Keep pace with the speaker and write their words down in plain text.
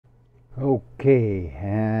Okay,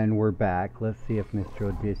 and we're back. Let's see if Mr.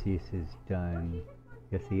 Odysseus is done.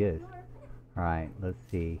 Yes, he is. Alright, let's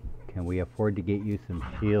see. Can we afford to get you some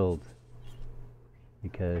shields?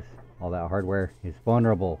 Because all that hardware is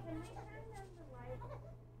vulnerable.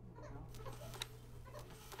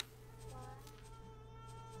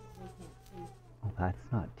 Oh, that's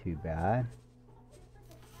not too bad.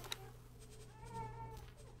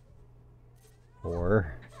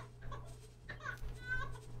 4,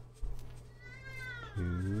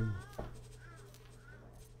 2,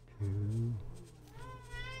 2.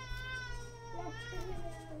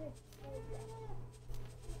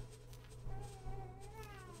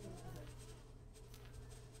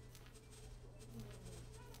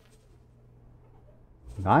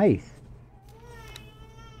 Nice.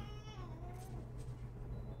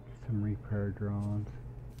 Some repair drones.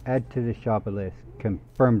 Add to the shopper list.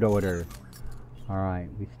 Confirmed order. Alright,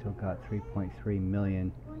 we still got 3.3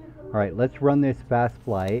 million. Alright, let's run this fast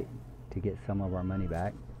flight to get some of our money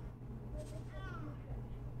back.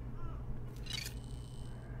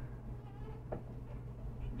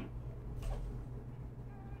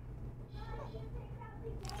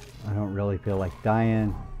 I don't really feel like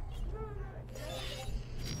dying.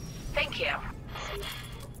 Thank you.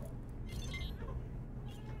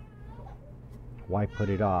 Why put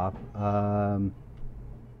it off?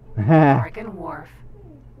 Oregon Wharf.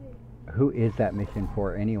 Who is that mission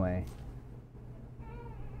for anyway?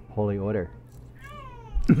 Holy Order.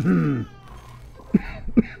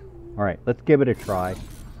 Alright, let's give it a try.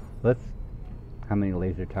 How many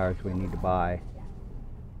laser towers do we need to buy?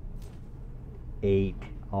 8.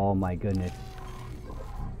 Oh my goodness.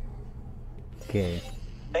 Okay.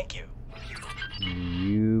 Thank you.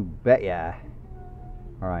 You bet ya.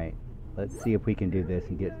 Alright, let's see if we can do this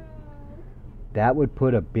and get... That would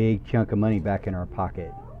put a big chunk of money back in our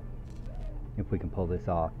pocket. If we can pull this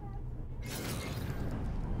off.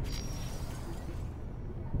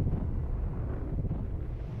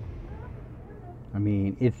 I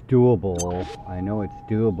mean, it's doable. I know it's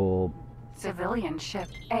doable. Civilian ship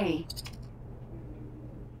A.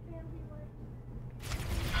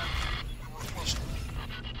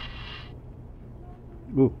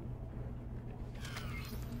 Ooh.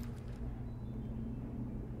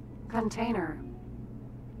 Container.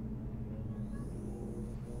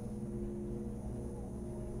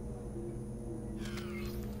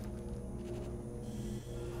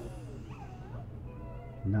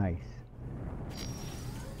 Nice.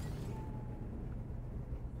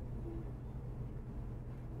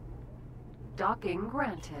 Docking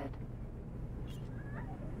granted.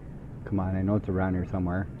 Come on, I know it's around here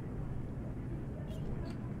somewhere.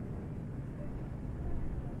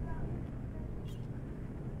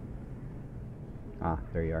 Ah,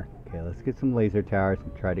 there you are. Okay, let's get some laser towers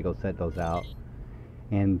and try to go set those out.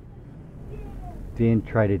 And then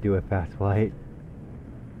try to do a fast flight.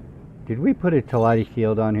 Did we put a Telati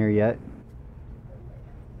shield on here yet?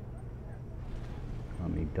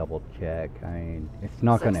 Let me double check. I mean, it's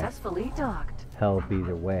not gonna Successfully docked. help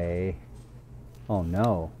either way. Oh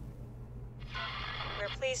no. We're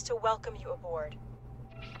pleased to welcome you aboard.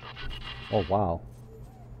 Oh wow.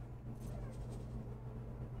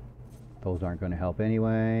 Those aren't going to help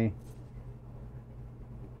anyway.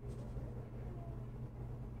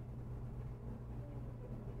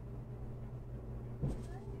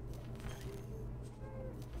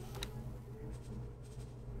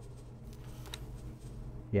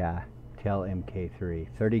 Yeah, tell MK3.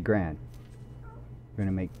 30 grand. We're going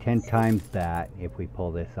to make 10 times that if we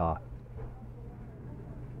pull this off.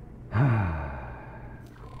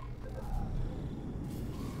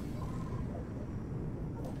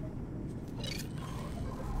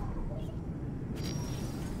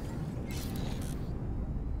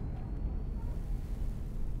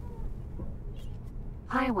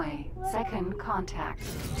 Highway. Second contact.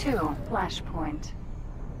 2. Flashpoint.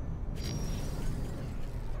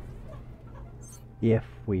 If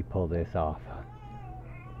we pull this off.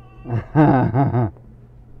 That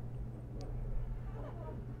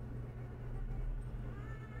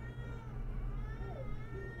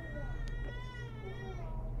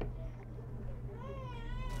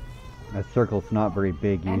circle's not very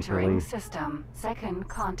big usually. Entering system. Second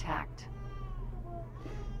contact.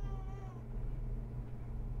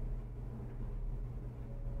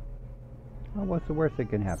 Well, what's the worst that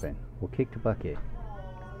can happen? We'll kick the bucket.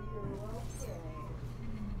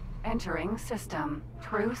 Entering system.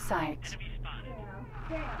 True sight.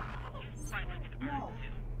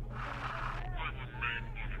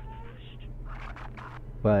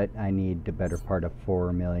 But I need the better part of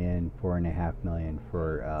 4 million, 4.5 million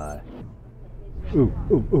for,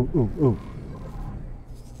 ooh.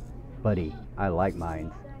 Buddy, I like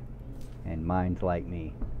mines. And mines like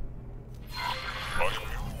me. I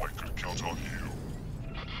will like to count on you.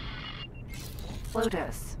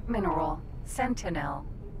 Lotus, Mineral, Sentinel.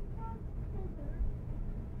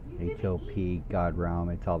 HOP, God Realm,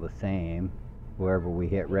 it's all the same. Whoever we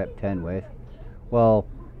hit Rep 10 with. Well,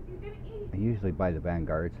 I usually buy the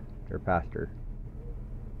Vanguards. They're faster.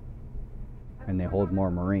 And they hold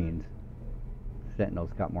more Marines.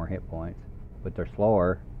 Sentinels got more hit points. But they're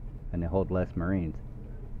slower and they hold less Marines.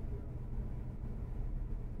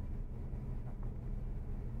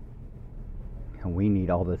 And we need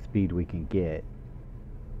all the speed we can get.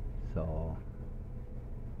 So,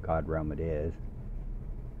 God Realm it is.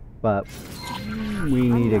 But we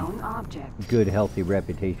need a good, healthy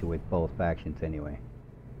reputation with both factions anyway.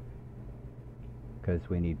 Because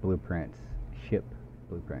we need blueprints. Ship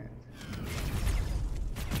blueprints.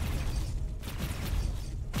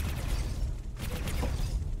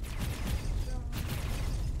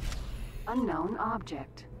 Unknown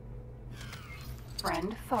object.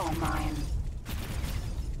 Friend foe mine.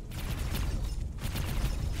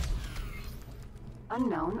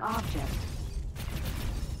 Unknown object.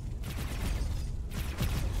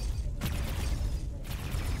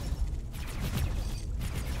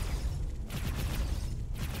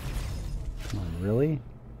 Come on, really?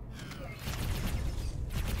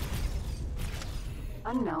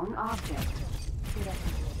 Unknown object.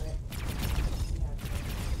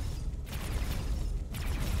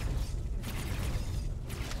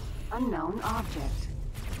 Unknown object.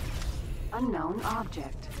 Unknown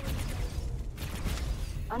object.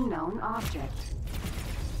 Unknown object.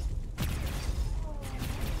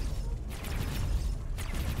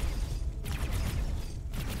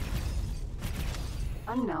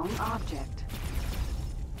 Unknown object.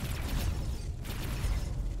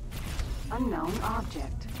 Unknown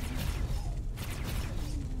object.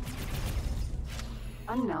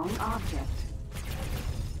 Unknown object.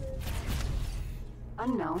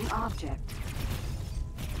 Unknown object.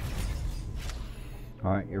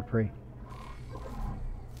 Alright, you're free.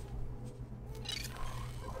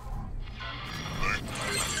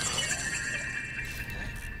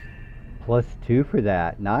 +2 for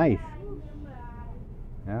that. Nice.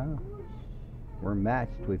 Yeah. We're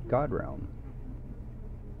matched with God Realm.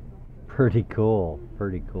 Pretty cool.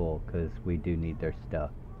 Pretty cool, because we do need their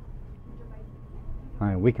stuff.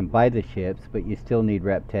 Alright, we can buy the ships, but you still need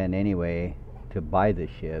Rep 10 anyway to buy the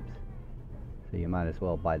ships. So you might as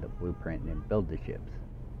well buy the blueprint and build the ships.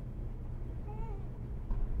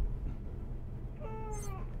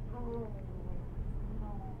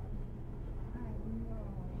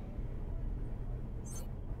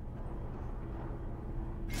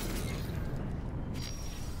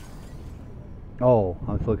 Oh,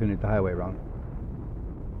 I was looking at the highway wrong.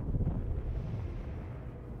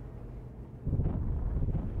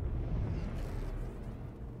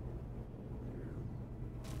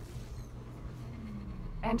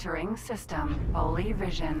 Entering system. Holy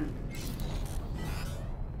vision.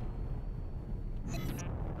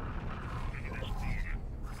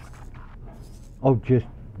 Oh, just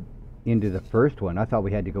into the first one. I thought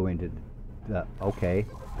we had to go into the... Okay,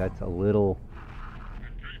 that's a little...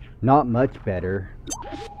 Not much better.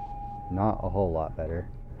 Not a whole lot better.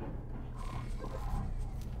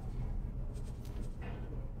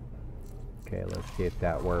 Okay, let's see if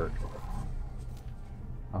that works.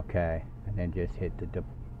 Okay, and then just hit the...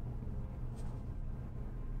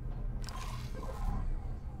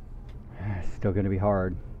 Still gonna be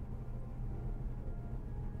hard.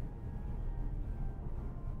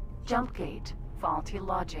 Jump gate. Faulty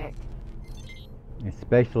logic.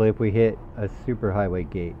 Especially if we hit a superhighway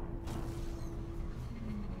gate.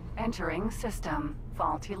 Entering system.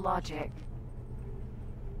 Faulty logic.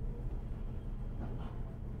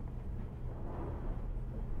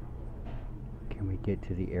 Can we get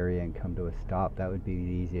to the area and come to a stop? That would be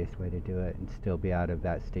the easiest way to do it and still be out of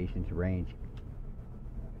that station's range.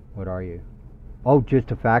 What are you? Oh,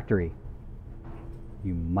 just a factory.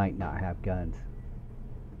 You might not have guns.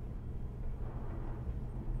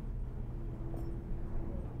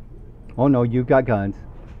 Oh no, you've got guns.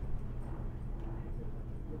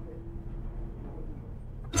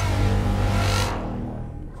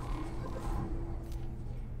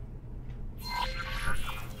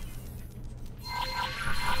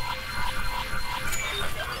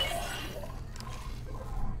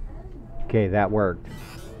 Okay, that worked.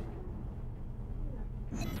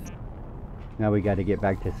 Now we got to get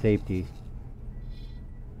back to safety.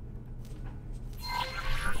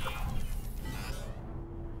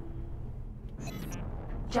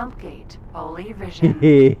 Jump gate. Holy vision.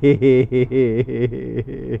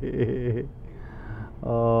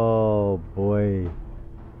 Oh.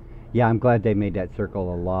 Yeah, I'm glad they made that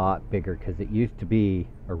circle a lot bigger because it used to be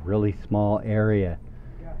a really small area.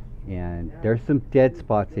 And there's some dead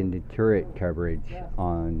spots in the turret coverage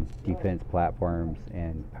on defense platforms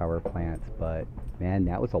and power plants, but man,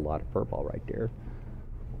 that was a lot of furball right there.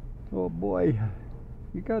 Oh boy,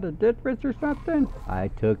 you got a dead wrist or something? I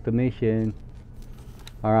took the mission.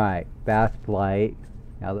 Alright, fast flight.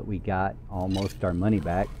 Now that we got almost our money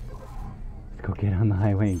back, let's go get on the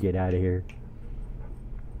highway and get out of here.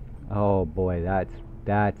 Oh boy,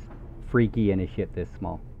 that's freaky in a ship this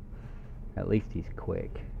small. At least he's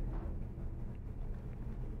quick.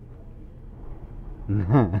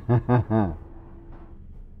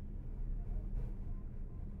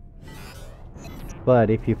 But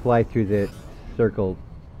if you fly through the circle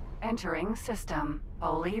Entering system.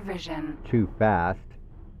 Holy vision. too fast,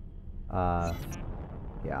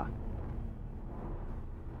 yeah,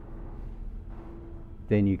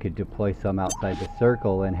 then you could deploy some outside the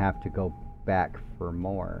circle and have to go back for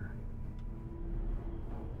more.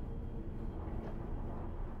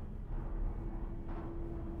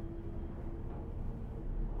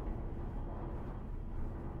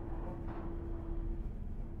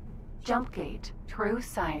 Jump gate. True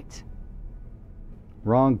sight.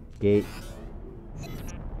 Wrong gate.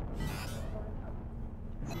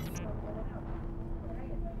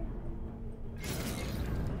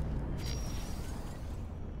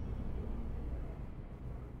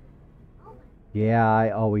 Yeah, I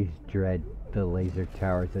always dread the laser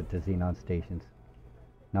towers at the Xenon stations.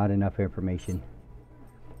 Not enough information.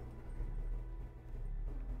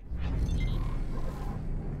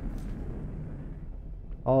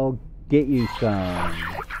 I'll get you some.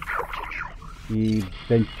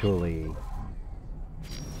 Eventually.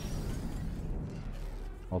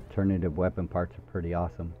 Alternative weapon parts are pretty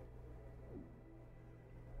awesome.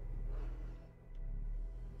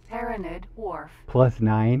 Paranid Wharf.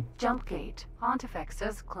 +9. Jump gate.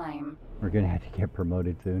 Pontifex's claim. We're gonna have to get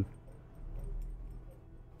promoted soon.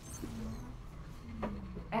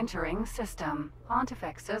 Entering system.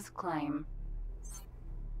 Pontifex's claim.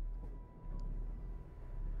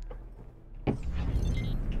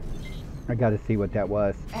 I gotta see what that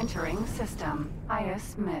was. Entering system.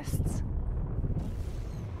 Ice mists.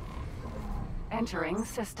 Entering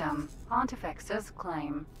system. Pontifex's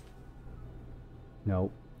claim.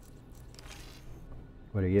 Nope.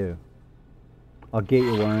 What are you? I'll get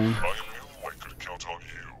you one. I knew I could count on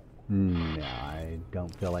you. No, I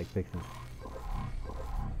don't feel like fixing.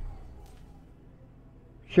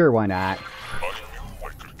 Sure, why not? I knew I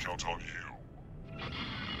could count on you.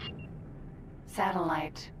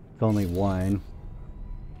 Satellite. It's only one.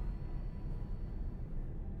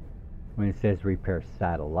 When it says repair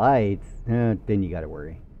satellites, then you gotta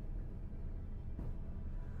worry.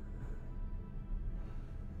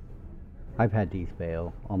 I've had these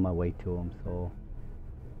fail on my way to them, so.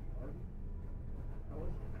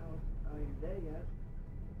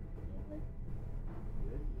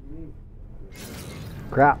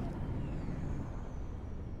 Crap.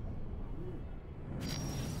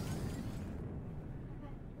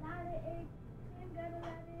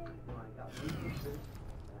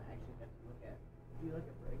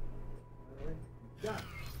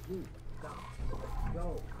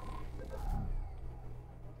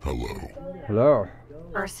 Hello. Hello.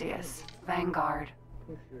 Perseus. Vanguard.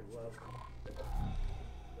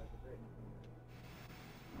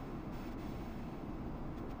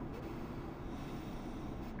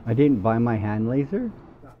 I didn't buy my hand laser?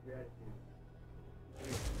 I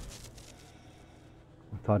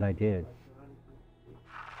thought I did.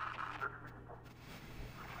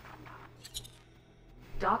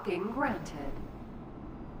 Docking granted.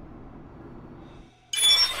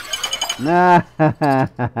 Nah,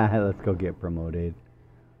 let's go get promoted.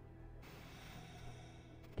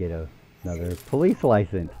 Get another police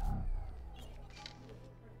license.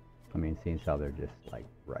 I mean, seeing how they're just like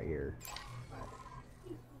right here.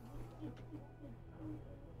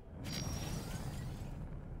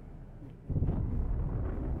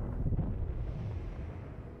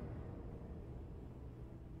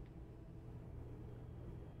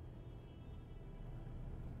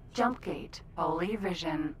 Jump gate. Holy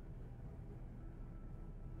vision.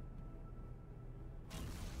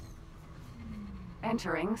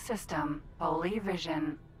 Entering system. Holy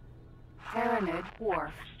vision. Paranid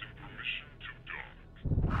Wharf.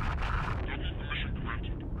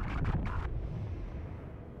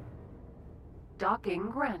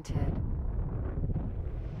 Docking granted.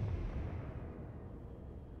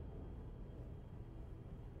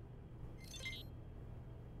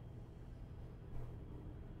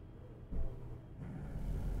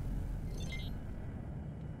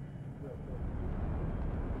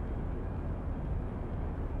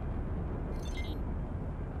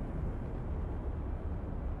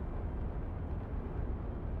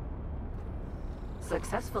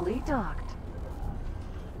 Successfully docked.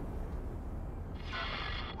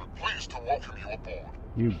 We're pleased to welcome you aboard.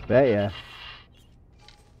 You betcha.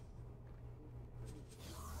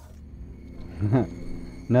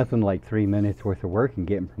 Nothing like 3 minutes worth of work and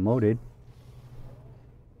getting promoted.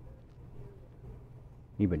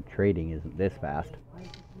 Even trading isn't this fast.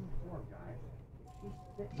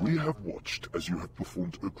 We have watched as you have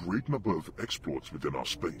performed a great number of exploits within our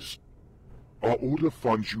space. Our order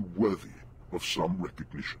finds you worthy of some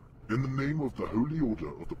recognition. In the name of the Holy Order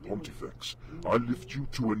of the Pontifex, I lift you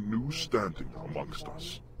to a new standing amongst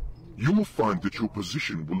us. You will find that your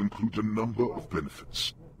position will include a number of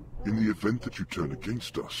benefits. In the event that you turn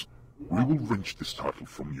against us, we will wrench this title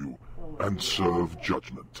from you and serve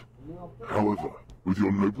judgment. However, with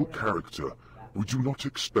your noble character, we do not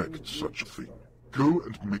expect such a thing. Go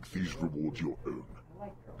and make these rewards your own.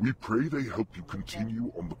 We pray they help you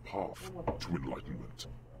continue on the path to enlightenment.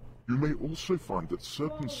 You may also find that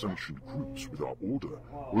certain sanctioned groups with our order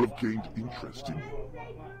will have gained interest in you.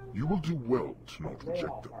 You will do well to not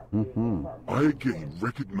reject them. I again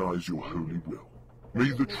recognize your holy will.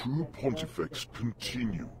 May the true Pontifex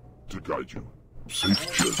continue to guide you.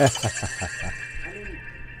 Safe journey.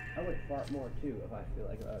 I would fart more too if I feel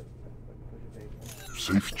like I was.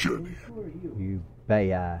 Safe journey. You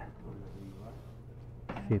betcha.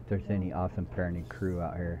 See if there's any awesome Paranid crew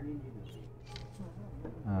out here.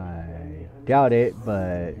 I doubt it,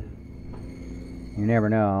 but you never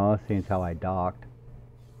know, seeing how I docked.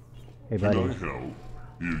 Hey buddy. Can I help?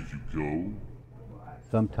 Here you go.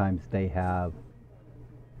 Sometimes they have,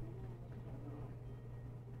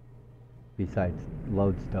 besides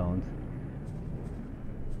lodestones,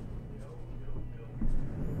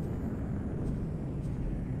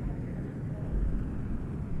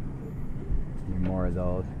 need more of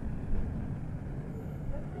those.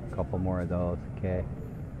 A couple more of those, okay.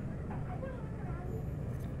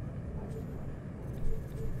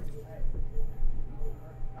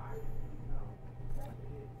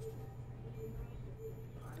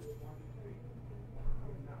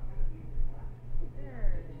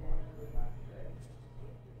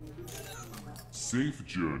 Safe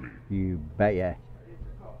journey. You betcha.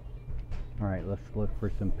 Alright, let's look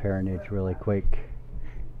for some Paranids really quick.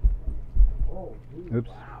 Oops,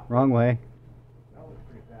 wrong way.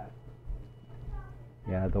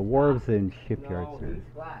 Yeah, the wharves and shipyards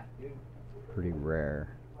are pretty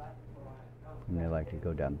rare. And they like to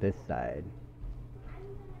go down this side.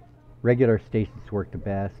 Regular stations work the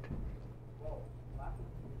best.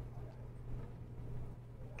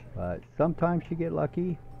 But sometimes you get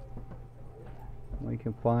lucky. We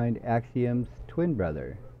can find Axiom's twin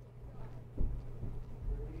brother.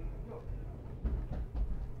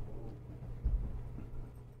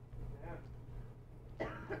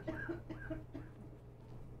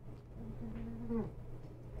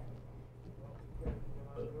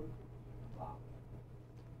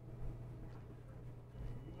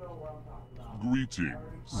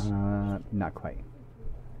 Greetings. Not quite.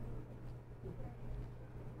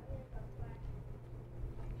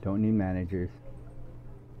 Don't need managers.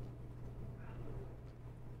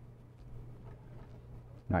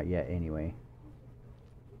 Not yet, anyway.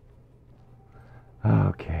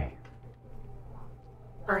 Okay.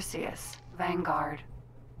 Perseus, Vanguard.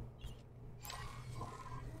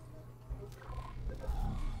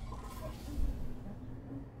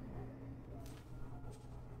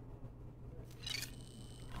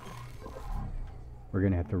 We're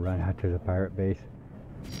gonna have to run out to the pirate base.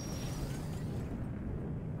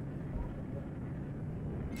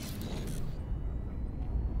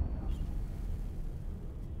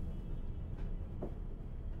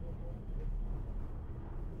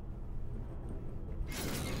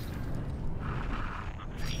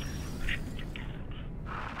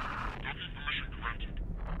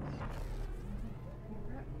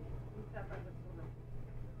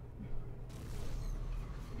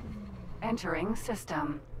 Entering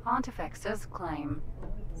system. Pontifex's claim.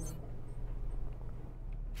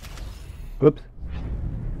 Whoops.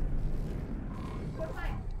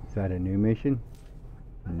 Is that a new mission?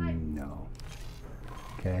 No.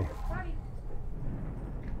 Okay.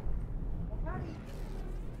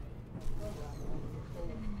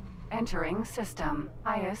 Entering system.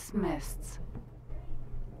 Ice mists.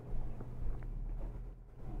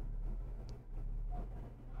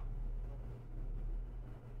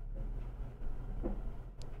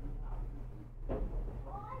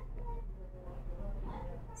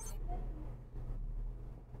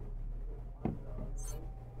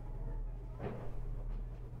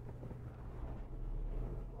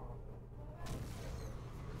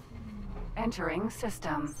 Entering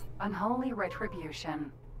system. Unholy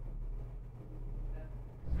retribution.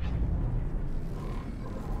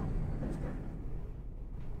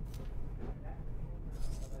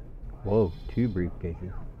 Whoa, 2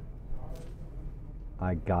 briefcases.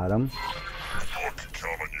 I got him. I can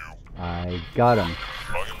count on you. I got him.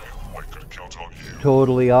 I can count on you.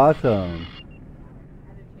 Totally awesome.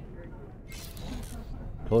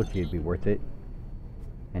 Told you it'd be worth it.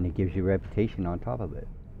 And it gives you reputation on top of it.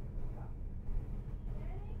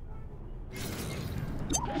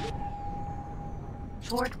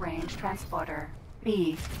 Short range transporter.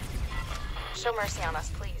 B. Show mercy on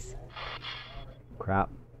us, please. Crap.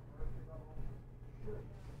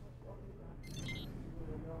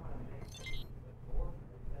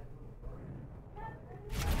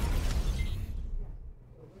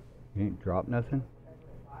 You didn't drop nothing?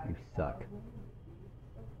 You suck.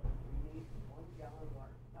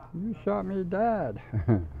 You shot me dead.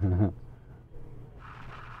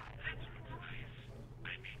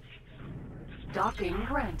 Docking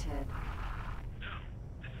granted.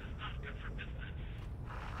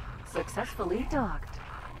 Successfully docked.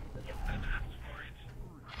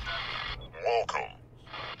 Welcome.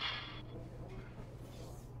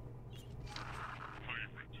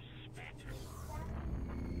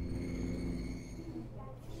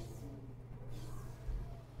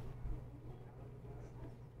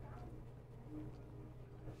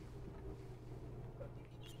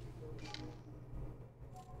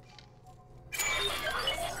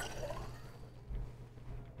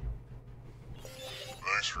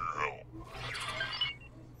 Thanks for your help.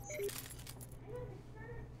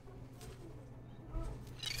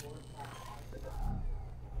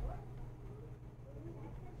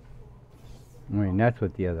 I mean, that's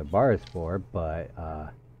what the other bar is for, but,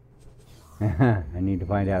 I need to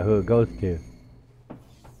find out who it goes to.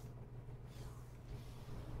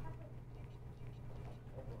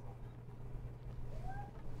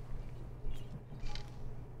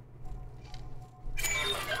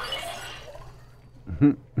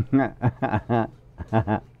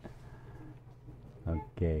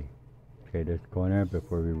 Okay, Trader's Corner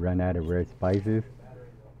before we run out of rare spices.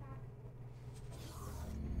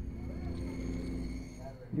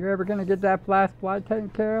 You're ever gonna get that flash fly taken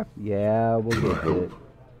care of? Yeah, we'll get it.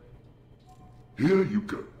 Here you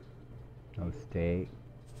go. No steak.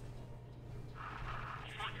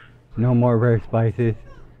 No more rare spices.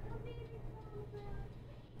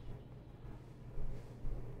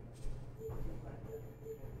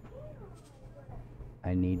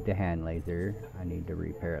 I need the hand laser. I need the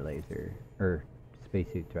repair laser. Or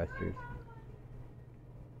spacesuit thrusters.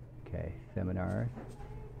 Okay, seminars.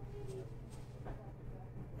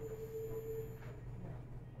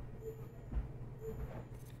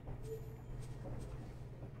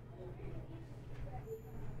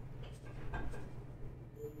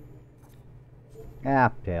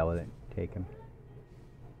 Ah, tail with it. Take him.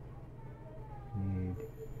 Need.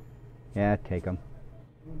 Yeah, take him.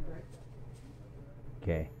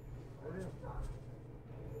 Okay.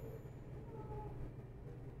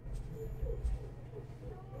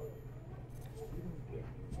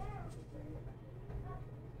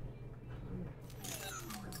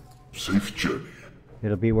 Safe journey.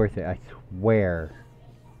 It'll be worth it, I swear.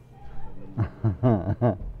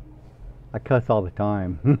 I cuss all the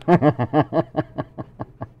time.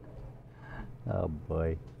 Oh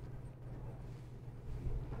boy.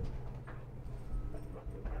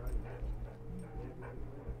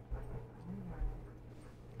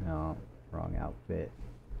 No, wrong outfit.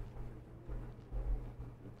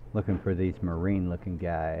 Looking for these marine looking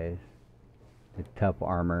guys. The tough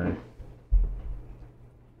armor.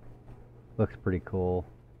 Looks pretty cool.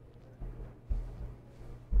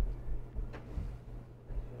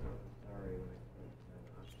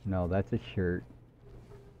 No, that's a shirt.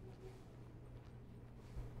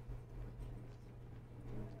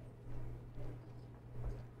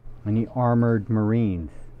 I need armored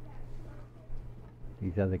marines.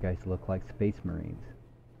 These other guys look like space marines.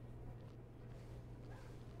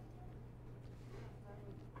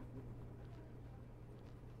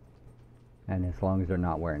 And as long as they're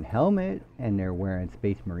not wearing helmet and they're wearing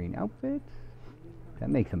space marine outfits, that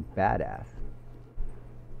makes them badass.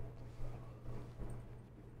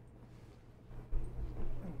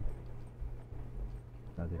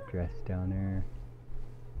 Another dress down there.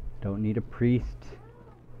 Don't need a priest.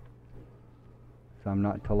 So I'm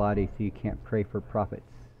not Talati, so you can't pray for prophets.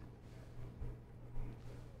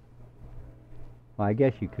 Well, I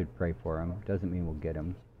guess you could pray for them. Doesn't mean we'll get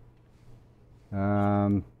them.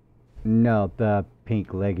 No, the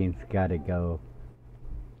pink leggings gotta go.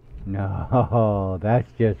 No,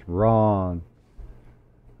 that's just wrong.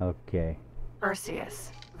 Okay.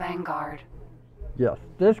 Perseus. Vanguard. Yes,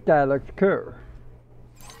 this guy looks cool.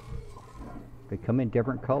 They come in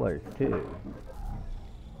different colors, too.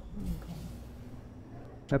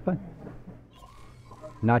 Have fun.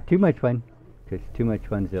 Not too much fun, because too much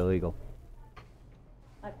fun's illegal.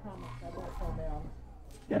 I promise I won't fall down.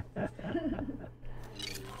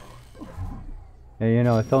 And you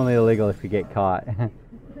know, it's only illegal if you get caught. If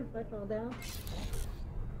I fall down?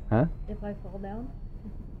 Huh? If I fall down?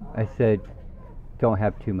 I said, don't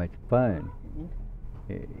have too much fun,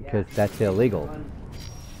 because that's illegal.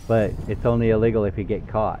 But it's only illegal if you get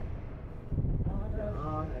caught.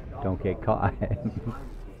 Don't get caught. It's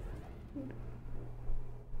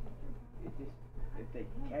just, if they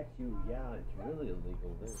catch you, yeah, it's really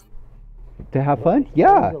illegal then. To have fun? It's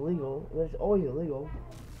Yeah. always illegal. It's always illegal.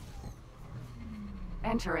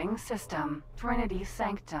 Entering system. Trinity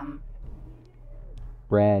Sanctum.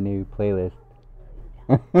 Brand new playlist.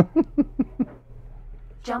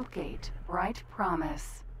 Jump gate. Bright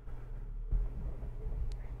Promise.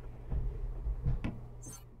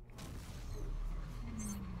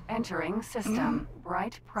 Entering system.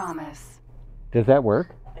 Bright Promise. Does that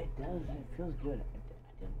work? It does. It feels good.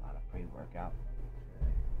 I did a lot of pre-workout.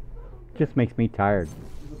 Just makes me tired.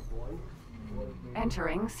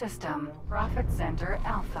 Entering system. Profit Center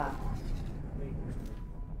Alpha.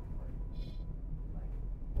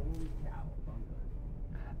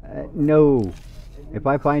 No. If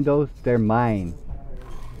I find those, they're mine.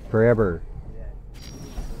 Forever.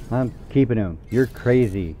 I'm keeping them. You're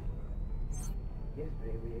crazy.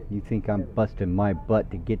 You think I'm busting my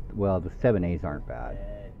butt to get... Well, the 7As aren't bad.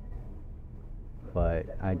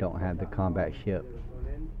 But I don't have the combat ship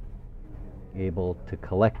able to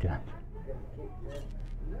collect them.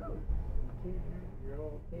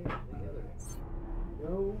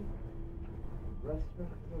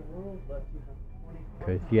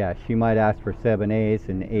 Because, yeah, she might ask for 7As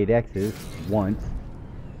and 8Xs once.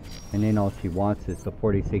 And then all she wants is the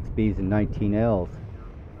 46Bs and 19Ls.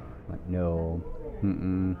 Like, no.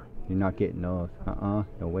 Mm-mm. You're not getting those.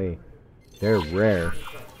 No way. They're rare.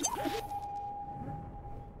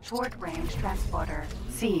 Short range transporter.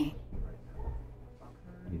 C.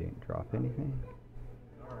 You didn't drop anything?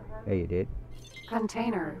 Yeah, you did.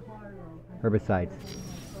 Container. Herbicides.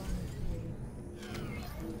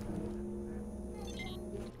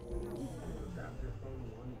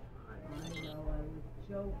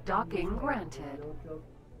 Docking granted.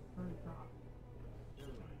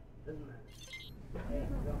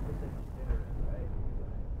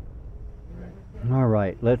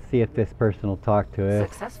 Alright, let's see if this person will talk to us.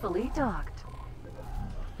 Successfully docked.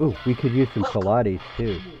 Ooh, we could use some Pilates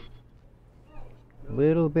too.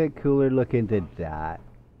 Little bit cooler looking than that.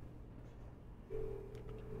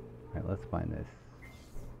 Alright, let's find this.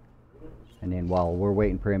 And then while we're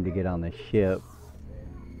waiting for him to get on the ship.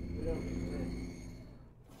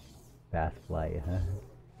 Fast flight, huh?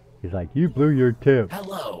 He's like, you blew your tip.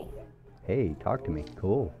 Hello. Hey, talk to me.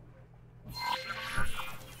 Cool.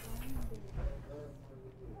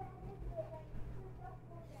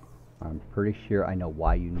 I'm pretty sure I know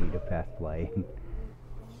why you need a fast flight.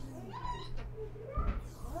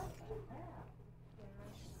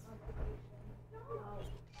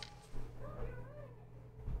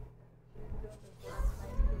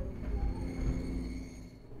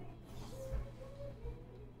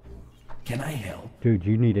 Can I help? Dude,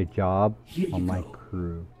 you need a job Here you on my go.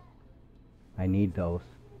 crew. I need those.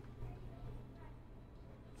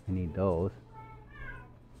 I need those.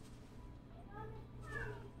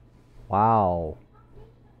 Wow.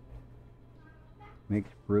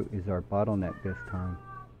 Mixed fruit is our bottleneck this time.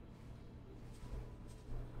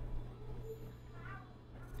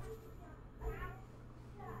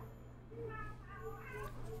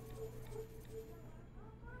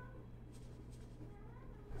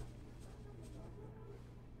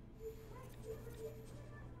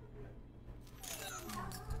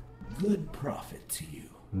 Good profit to you.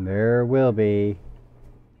 There will be.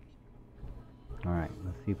 Alright,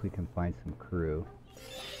 let's see if we can find some crew.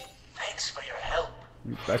 Thanks for your help.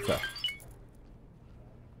 You betcha.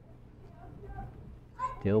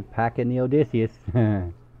 Still packing the Odysseus.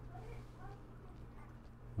 We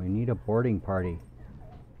need a boarding party.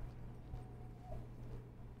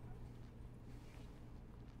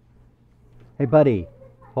 Hey buddy,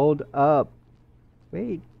 hold up.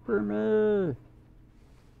 Wait for me.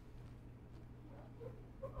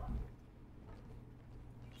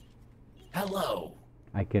 Hello.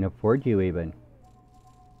 I can afford you even.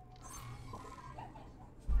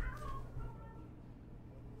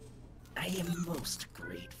 I am most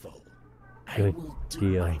grateful. Good I will do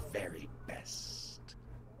deal. my very best.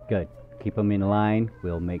 Good. Keep them in line.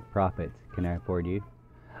 We'll make profits. Can I afford you?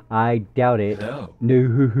 I doubt it. Hello. No,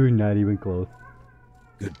 not even close.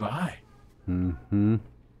 Goodbye. Mm-hmm.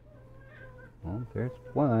 Well, there's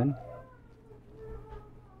one.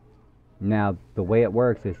 Now, the way it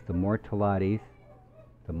works is the more Talatis,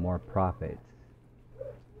 the more profits.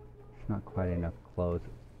 It's not quite enough clothes.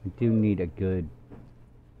 We do need a good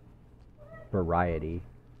variety.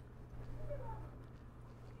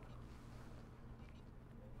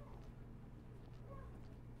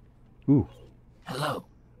 Ooh, Hello.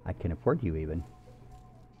 I can afford you even.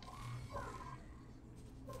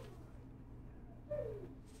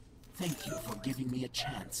 Thank you for giving me a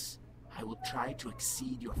chance. I will try to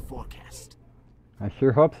exceed your forecast. I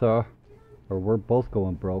sure hope so. Or we're both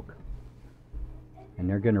going broke. And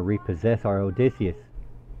they're gonna repossess our Odysseus.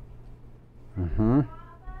 That's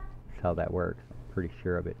how that works. I'm pretty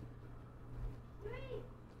sure of it.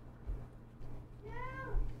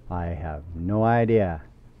 I have no idea.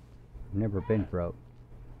 I've never been broke.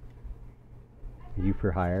 Are you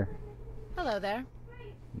for hire? Hello there.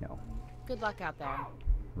 No. Good luck out there.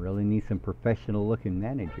 Really need some professional looking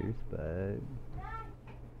managers, but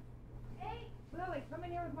Lily, come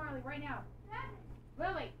in here with Marley right now.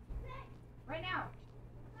 Lily, right now.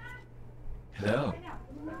 Hello. Right now.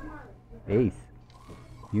 Come in here with Marley. Ace,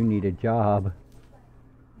 you need a job.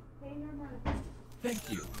 Stay in here, Marley. Thank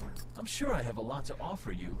you. I'm sure I have a lot to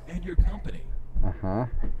offer you and your company. Uh-huh.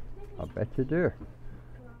 I'll bet you do.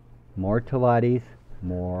 More Talatis,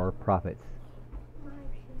 more profits.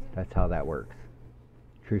 That's how that works.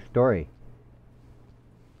 True story.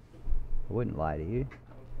 I wouldn't lie to you.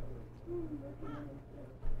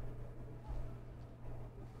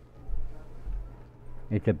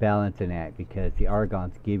 It's a balancing act because the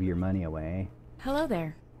Argons give your money away. Hello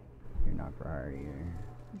there. You're not for hire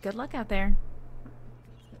either. Good luck out there.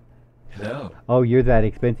 Hello. Oh, you're that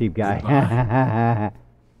expensive guy.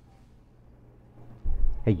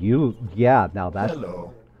 Hey, you, yeah, now that's,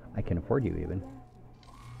 Hello. I can afford you even.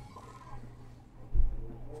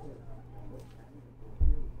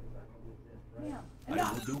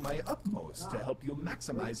 I will do my utmost to help you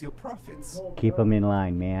maximize your profits. Keep them in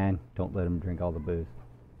line, man. Don't let them drink all the booze.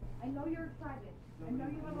 I know you're excited. I know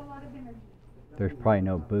you have a lot of energy. There's probably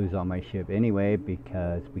no booze on my ship anyway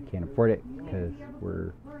because we can't afford it because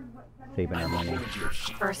we're saving our money. Aboard your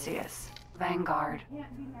ship. Perseus, Vanguard.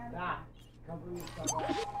 Can't be mad at Ah, cover yourself up.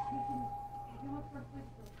 you. Look for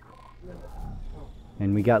food.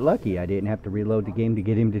 And we got lucky. I didn't have to reload the game to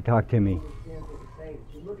get him to talk to me. Understand what you're saying.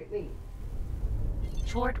 You look at me.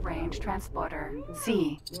 Short range transporter.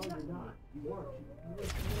 C. No, you're not. You weren't.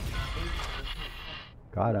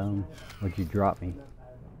 Got him. Would you drop me?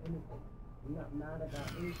 I'm not mad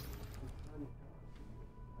about anything.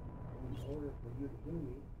 In order for you to do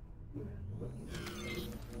me, you have to look at me.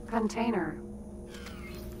 Container.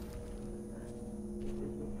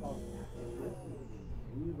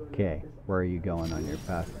 Okay, where are you going on your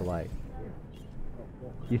fast flight?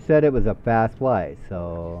 You said it was a fast flight,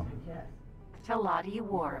 so Talati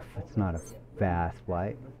Wharf. it's not a fast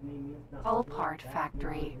flight. Hull part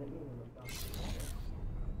factory.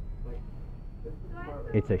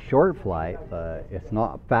 It's a short flight, but it's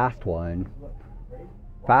not a fast one.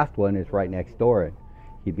 Fast one is right next door.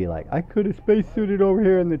 He'd be like, I could have spacesuited over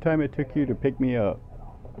here in the time it took you to pick me up.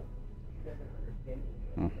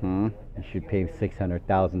 You should pay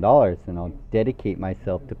 $600,000 and I'll dedicate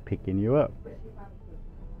myself to picking you up.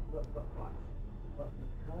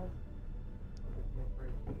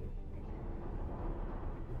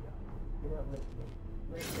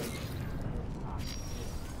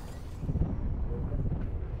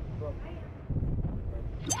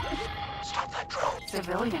 Stop that drone.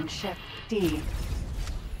 Civilian ship. D.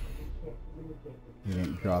 You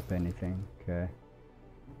didn't drop anything, okay.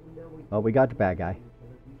 Well, we got the bad guy.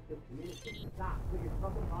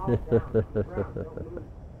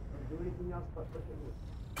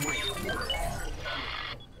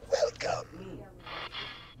 Welcome.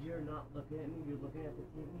 You're not looking at me, you're looking at the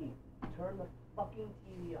TV. Turn the fucking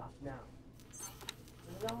TV off now.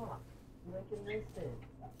 Turn it off. So I can listen.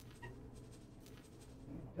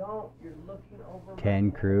 You don't, you're looking over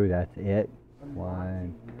 10 crew, that's it.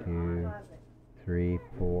 1, 2, 3,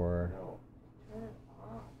 4, No. Turn it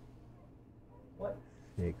off. What?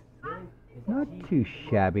 6. Not too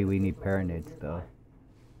shabby, we need Paranids though.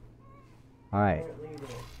 Alright,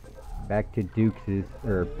 back to Dukes'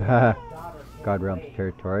 or God Realm's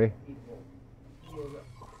territory.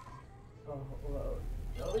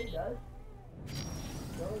 Really does?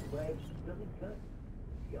 Really great, really good.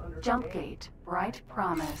 She understands. Jump gate. Bright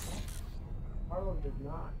Promise. Harlow does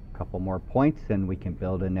not. Couple more points and we can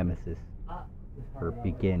build a nemesis. With Or Harlow.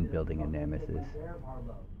 begin building a nemesis. There,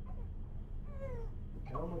 Harlow.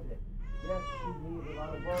 Get on with it. Yes, she needs a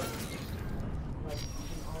lot of work. But you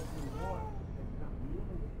can all do more. It's not mean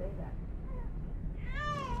to say that.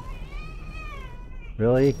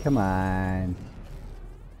 Really? Come on.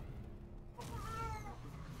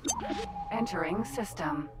 Entering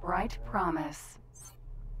system. Right promise.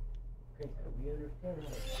 Okay, so we understand how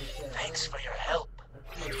to take care of Thanks for your help.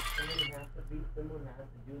 someone has to beat someone has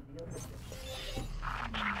to do the other thing.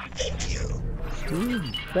 Thank you. Ooh,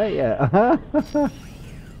 bet ya.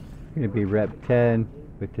 Gonna be rep 10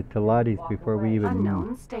 with the Talatis before we even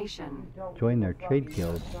Unknown station. join their trade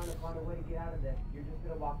guild. Trying to find a way to get out of this. You're just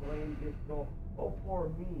gonna walk away and just go, oh poor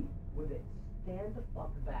me, with it. Stand the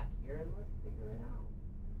fuck back here and let's figure it out.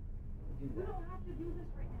 Do We that. don't have to do this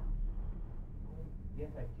right now.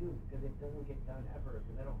 Yes, I do, because it doesn't get done ever,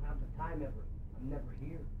 because I don't have the time ever. I'm never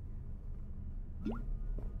here. I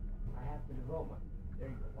have to devote my... There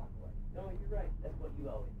you go, walk away. No, you're right. That's what you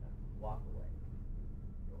always do. Walk away.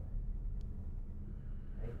 Go ahead.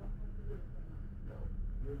 Hey? No,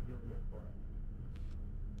 you're doing it for us.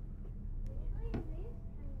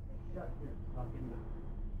 Shut your fucking mouth.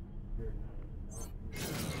 You're not...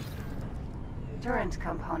 Durant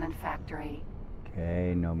Component Factory.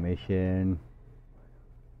 Okay, no mission.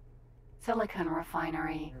 Silicon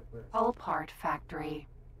Refinery. Hull Part Factory.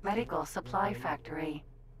 Medical Supply Factory.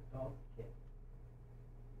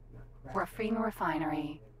 Graphene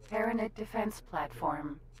Refinery. Paranid Defense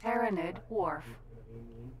Platform. Paranid Wharf.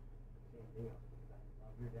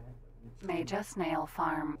 Major Snail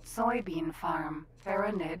Farm. Soybean Farm.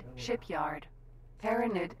 Paranid Shipyard.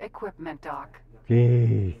 Paranid Equipment Dock.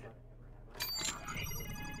 Jeez.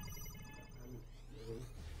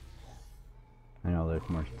 I know there's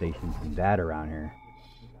more stations than that around here.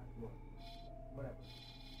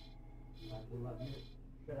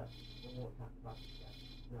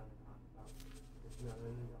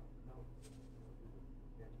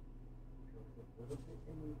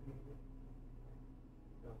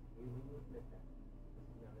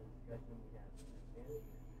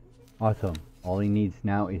 Awesome. All he needs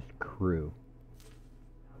now is crew.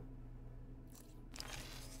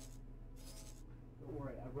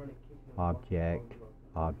 Object,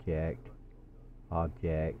 object,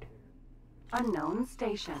 object. Unknown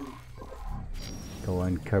station. Go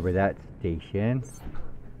uncover that station.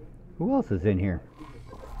 Who else is in here?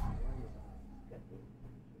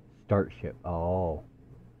 Start ship. Oh.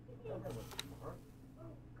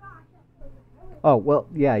 Oh, well,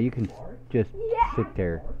 yeah, you can just sit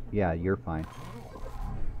there. Yeah, you're fine.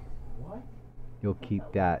 You'll keep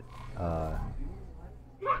that,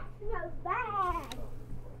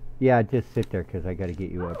 yeah, just sit there because I got to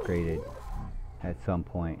get you upgraded at some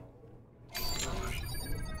point.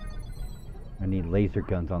 I need laser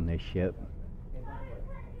guns on this ship.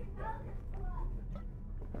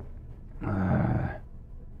 I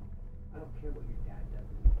don't care what your dad does.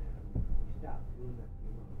 Stop doing that to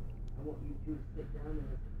your mom. I want you two to sit down and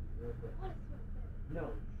listen real quick.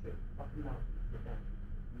 No, sit fucking down. Sit down.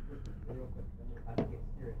 You listen real quick. Then we're about to get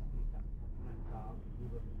serious. You stop talking like a dog.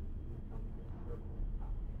 You listen. You tell me this circle and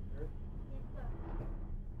stop. Sir?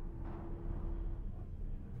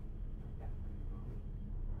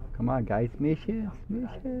 Come on, guys, missions,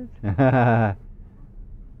 missions. Now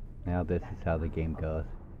this is how the game goes.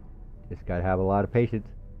 Just gotta have a lot of patience.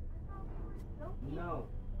 No.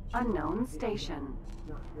 Unknown station.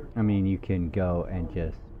 I mean, you can go and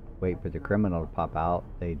just wait for the criminal to pop out.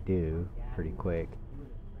 They do pretty quick.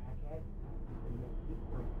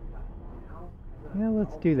 Yeah,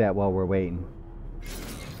 let's do that while we're waiting.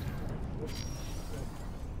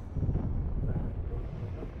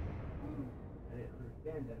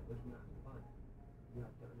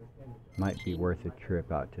 Might be worth a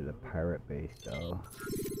trip out to the pirate base, though.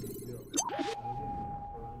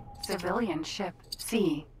 Civilian ship.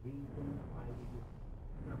 C.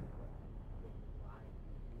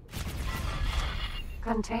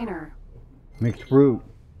 Container. Mixed fruit.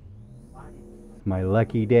 It's my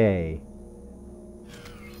lucky day.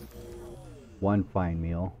 One fine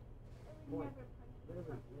meal.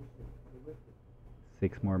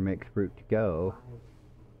 6 more mixed fruit to go.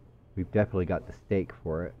 We've definitely got the steak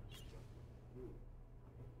for it.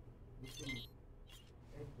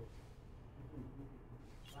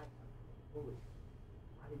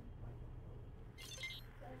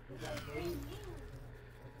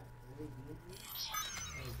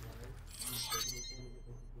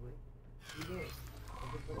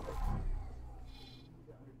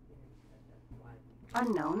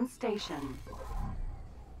 Unknown station.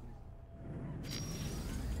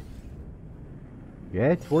 Yeah,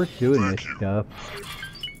 it's worth doing this stuff.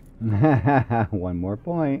 One more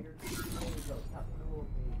point.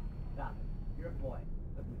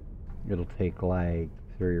 It'll take like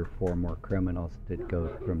 3 or 4 more criminals to go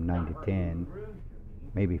from 9 to 10.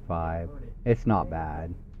 Maybe 5. It's not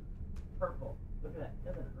bad. Look at that. It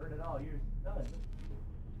doesn't hurt at all. You're a stud.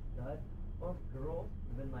 Stud. Most girls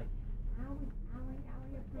have been like, owie, owie,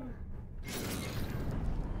 owie,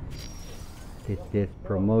 Get this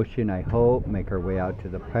promotion, I hope. Make our way out to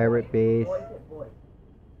the pirate base.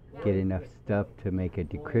 Get enough stuff to make a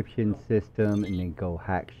decryption system and then go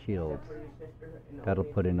hack shields. That'll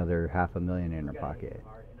put another $500,000 in our pocket.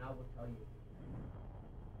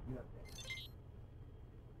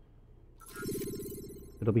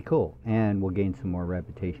 It'll be cool, and we'll gain some more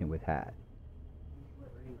reputation with Hat.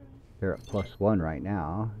 They're at +1 right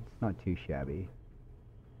now. It's not too shabby.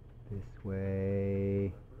 This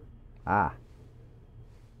way. Ah.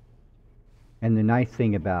 And the nice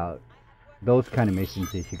thing about those kind of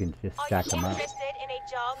missions is you can just stack them up. Interested in a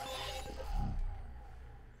job?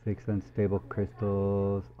 6 unstable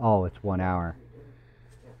crystals. Oh, it's 1 hour.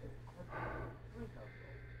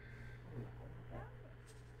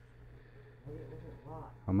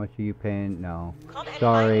 How much are you paying? No. Come and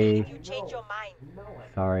Sorry. find me if you change your mind.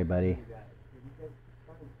 Sorry, buddy.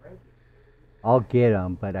 I'll get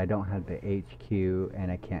them, but I don't have the HQ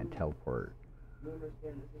and I can't teleport.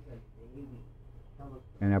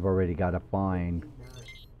 And I've already got to find,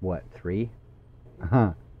 what, 3?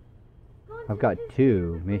 Huh. I've got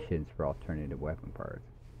 2 missions for alternative weapon parts.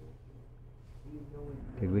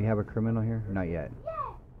 Did we have a criminal here? Not yet.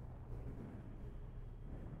 I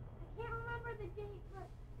can't remember the date,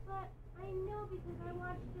 but I know because I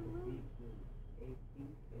watched the movie.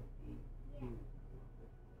 Yeah.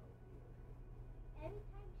 Every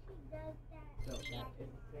time she does that, So that is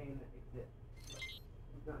the same that exists.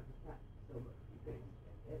 It's not just that. So look, you can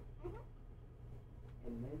extend it.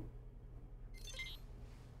 And then.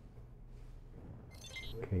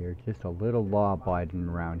 Okay, you're just a little law-abiding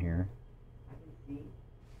around here. I can see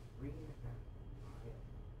reading the map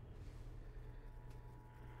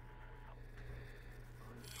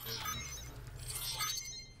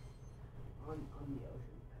on the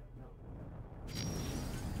ocean.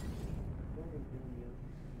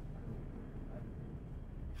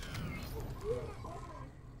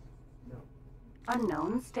 No.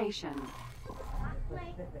 Unknown station.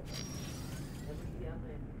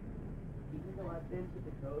 Even though I've been to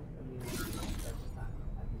the coast, I mean, several times.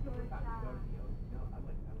 I've never gotten to go to the ocean. No, I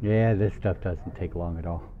went Yeah, this stuff doesn't take long at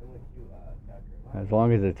all. to South Carolina. As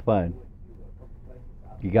long as it's fun.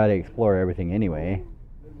 You gotta explore everything anyway.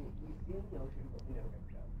 We've seen the ocean, but we never got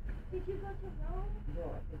to go. did you go to Rome? No, I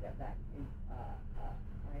take that back. In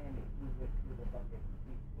Miami, we went to the bucket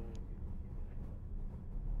beach pool.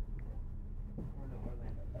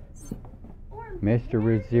 Mr.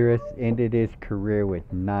 Raziris ended his career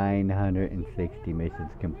with 960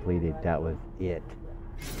 missions completed. That was it.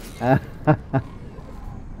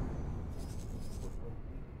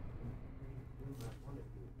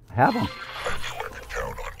 Have them.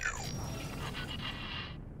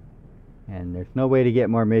 And there's no way to get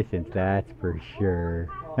more missions, that's for sure.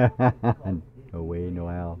 No way, no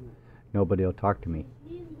how. Nobody will talk to me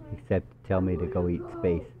except tell me to go eat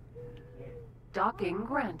space. Docking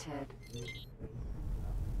granted.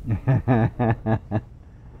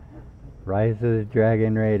 Rise of the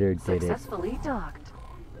Dragon Raider did it. Successfully docked.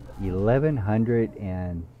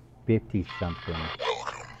 1150 something.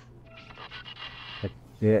 That's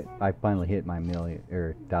it. I finally hit my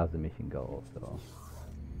 1,000 mission goal, so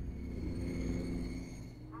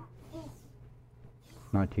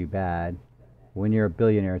not too bad. When you're a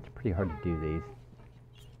billionaire, it's pretty hard to do these.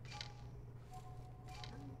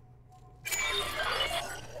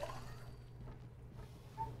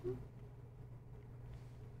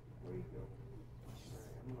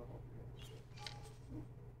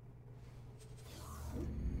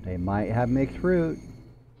 They might have mixed fruit.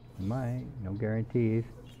 They might. No guarantees.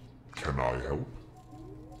 Can I help?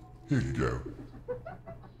 Here you go.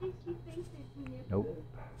 Nope.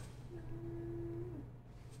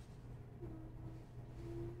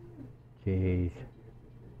 Jeez.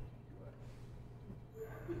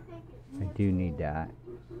 I do need that.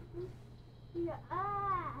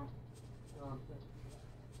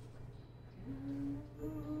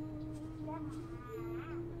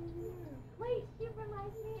 Wait, she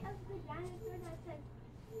reminds me of the dinosaur that said,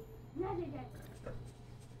 not the dinosaur.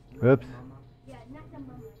 Oops. Yeah, not the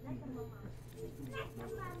mama, not the mama. Not the mama. Not the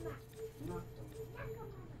mama. Not the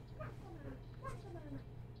mama. Not the mama. Not the mama.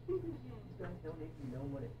 You guys don't even know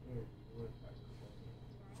what it is. You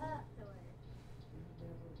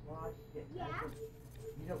never watched it. Yeah.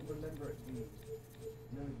 You don't remember it being.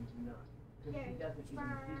 No, you do not. Because she doesn't even.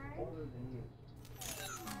 She's older than you.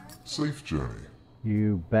 Safe journey.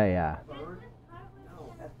 You bet. Bird?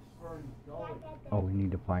 No, that's Fern Gully. Oh, we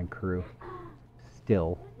need to find crew.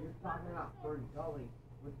 Still. You're talking about Fern Gully.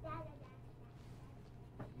 With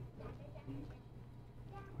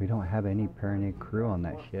We don't have any Paranid crew on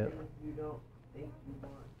that ship. You don't think you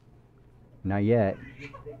want. Not yet. You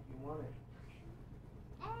just think you want it.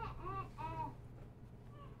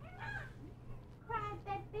 Cry,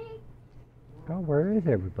 baby. Oh, where is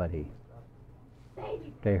everybody?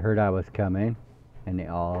 Baby. They heard I was coming, and they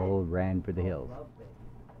all ran for the hills.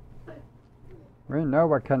 We know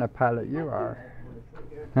what kind of pilot you are.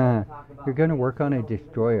 Huh. You're gonna work on a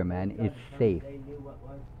destroyer, man. It's safe. They knew what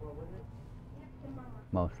was for with it.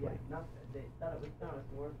 Mostly. Nothing. They thought it was dinosaurs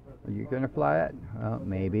word for Are you gonna fly it? Well,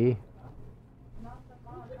 maybe. No.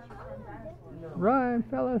 Run,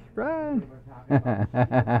 fellas, run! They were talking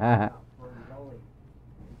about for rolling.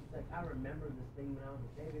 It's like, I remember this thing when I was a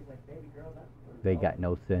baby. It's like, baby girl, that's for They rolling. got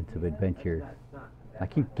no sense of adventure. That's not, I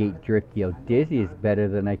can gate drift the Odysseus better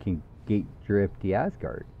than I can gate drift the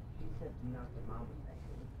Asgard. She said not the mama thing,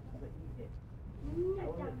 but he did. I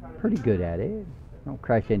wasn't trying to Pretty be good at it. Don't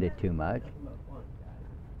crash into too much. talking about fun, guys.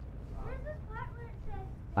 There's this part where it says,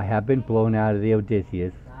 I have been blown out of the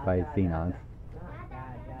Odysseus by Xenons.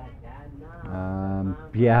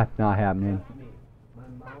 Yeah, not happening. My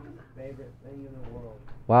mom's favorite thing in the world.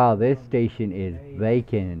 Wow, this station is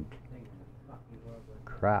vacant.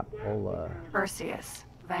 Crapola. Perseus,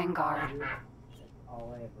 Vanguard.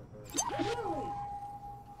 All I ever heard.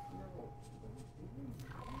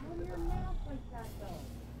 "Move your mouth like that, though."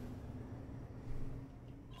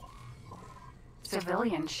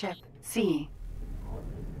 Civilian ship C.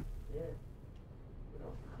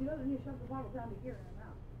 She doesn't need to shove the bottle down to here in her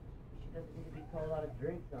mouth. She doesn't need to be told how to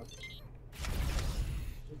drink something.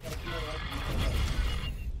 Just like you don't like to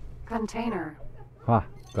Container. Ha,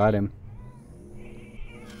 got him.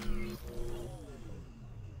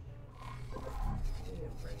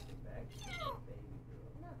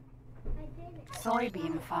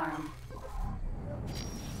 Soybean farm.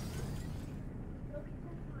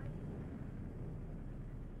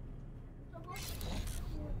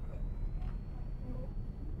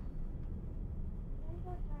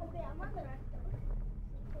 Okay, I'm on the rest of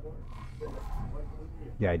it.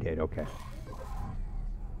 Yeah, I did. Okay.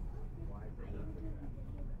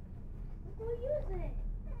 We'll use it.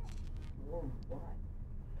 For what?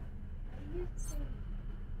 Use it.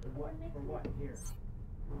 For what? For what? Here.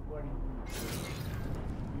 For what?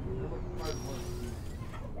 How much hard work do you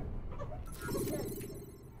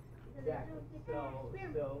Exactly.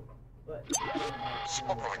 So, but.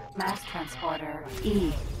 Mass transporter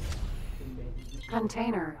E.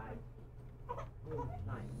 Container.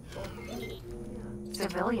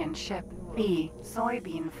 Civilian ship B.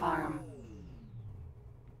 Soybean farm.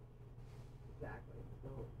 Exactly. So,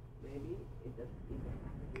 maybe it doesn't even.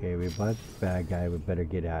 Okay, we bought the bad guy. We better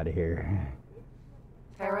get out of here.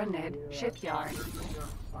 Paranid shipyard. Not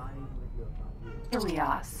fine with you about you.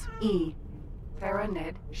 Ilias E.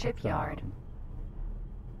 Paranid shipyard.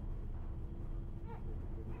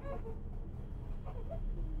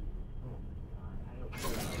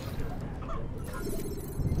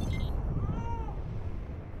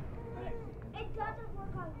 It doesn't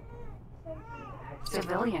work on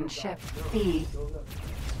Civilian ship B. Go look.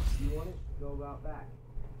 You want it? Go about back.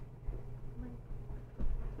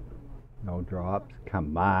 No drops.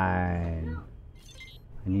 Come on.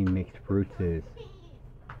 I need mixed fruits. I'm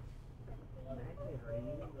actually hurting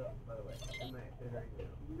you. Look, by the way. I'm actually hurting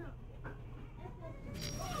you.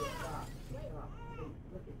 Stop. Stop. Hey,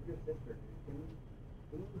 look at your sister.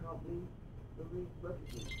 Can you help me? Louise, look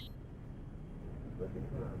at me. Look at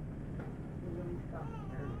her. You really stop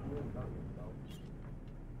caring about yourself.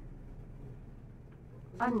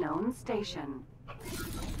 Unknown station.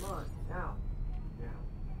 Come on, now. Now.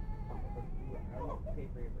 I won't pay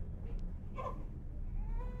for your birthday.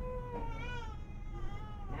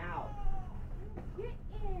 Now. Get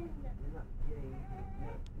in. You're not getting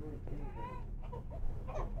anything.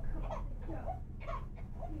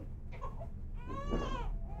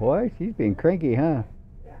 Boy, she's being cranky, huh?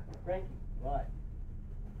 Yeah, Frankie, what?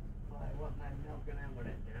 I want my milk and I want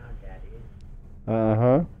it now, Daddy.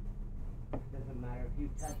 Uh-huh. Doesn't matter if you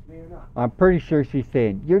touch me or not. I'm pretty sure she's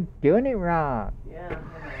saying, you're doing it wrong. Yeah, I know.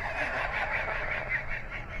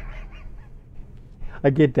 I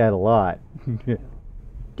get that a lot.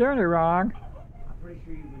 Doing it wrong. I'm pretty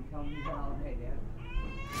sure you've been telling me that all day,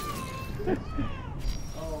 Dad.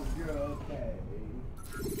 Oh, you're okay.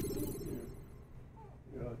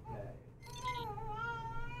 You're okay.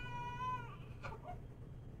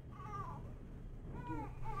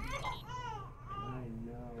 I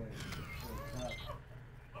know it's so tough.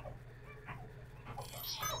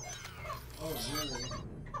 Oh, really?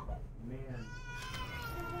 Man.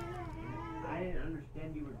 I didn't understand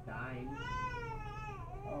you were dying.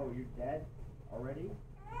 Oh, you're dead already?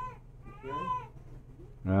 You sure?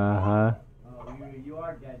 Uh-huh. Oh, you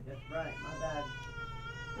are dead. That's right. My bad.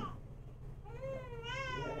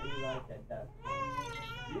 Yeah, you like that duck.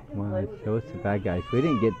 You can play Well, with show it, us the too. bad guys. We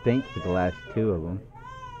didn't get thanked for the last two of them.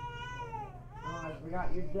 Oh, I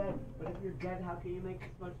forgot you're dead. But if you're dead, how can you make this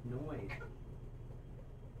much noise?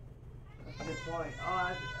 That's a good point.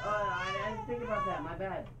 I didn't think about that. My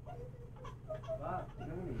bad. Fuck. You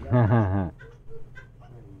don't want to yell.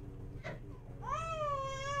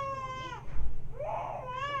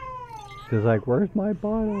 She's like, where's my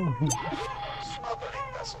bottle?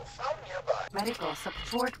 Medical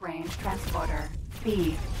short range transporter.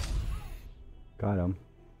 B. Got him.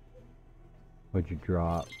 What'd you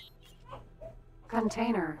drop?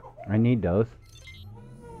 Container. I need those.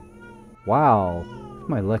 Wow. It's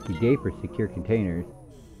my lucky day for secure containers.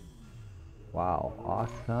 Wow.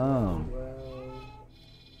 Awesome.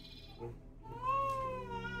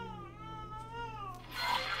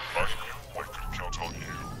 I knew I could count on you.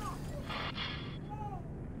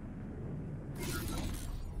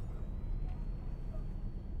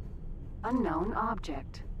 Unknown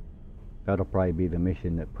object. That'll probably be the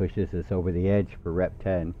mission that pushes us over the edge for Rep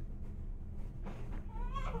 10.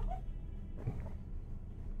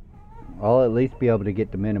 I'll at least be able to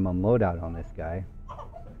get the minimum loadout on this guy.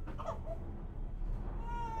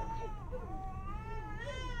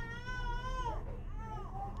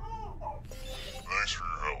 Thanks for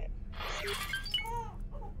your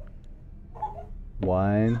help.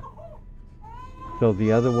 One. So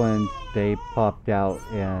the other ones, they popped out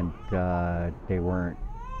and they weren't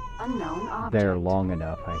Unknown object. there long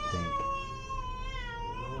enough, I think.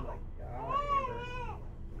 Oh my god, Amber.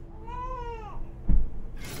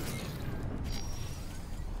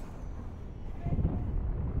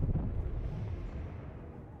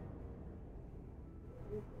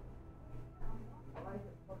 Why is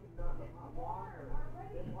it fucking not in hot water?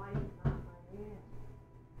 Then why is it not in my hand?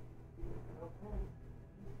 Okay.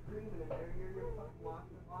 He's screaming in there. You're fucking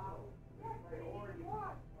washing the bottle. Priority.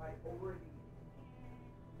 Priority.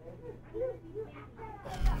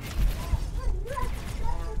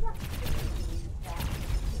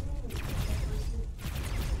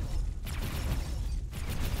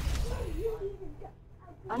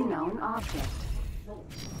 Unknown object.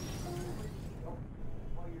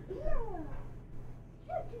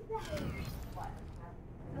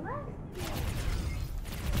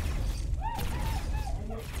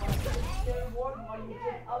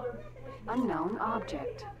 Unknown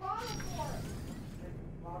object.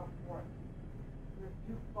 There's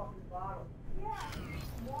two fucking bottles.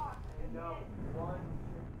 And no, one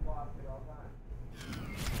should wash at all times.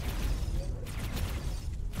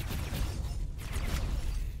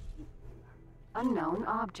 Unknown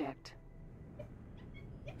object.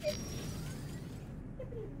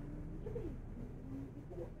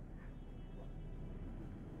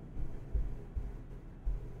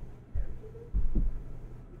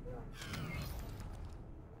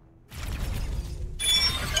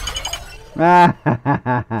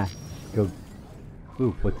 Go.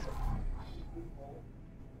 Ooh, what's...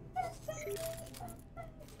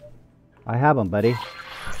 I have them, buddy.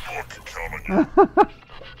 I can count on you.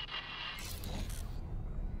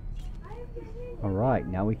 Alright,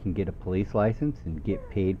 now we can get a police license and get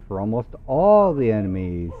paid for almost all the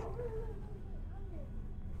enemies.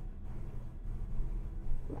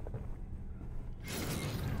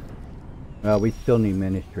 Well, we still need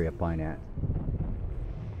Ministry of Finance.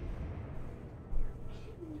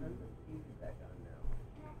 Turn the TV back on now.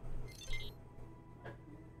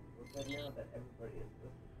 We're good now that everybody is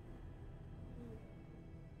listening.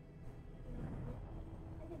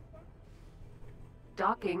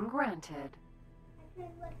 Docking granted.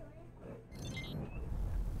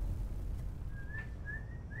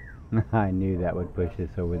 I knew that would push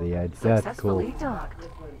us over the edge. That's cool. Successfully docked.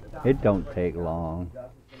 It don't take long.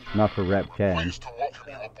 Not for Rep 10. Pleased to welcome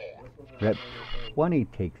you aboard. Rep 20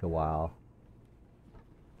 takes a while.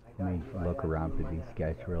 Let me look around for these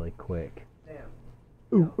guys really quick.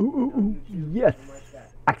 Ooh, ooh, ooh, ooh. Yes!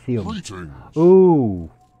 Axiom. Greetings. Ooh!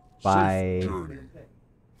 Safe By journey.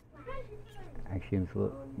 Axiom's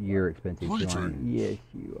you're expensive. Greetings. Sean. Yes,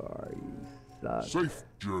 you are. You suck. Safe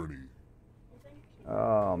journey.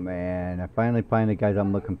 Oh man, I finally find the guys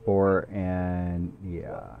I'm looking for, and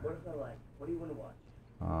yeah. What is that like? What do you want to watch?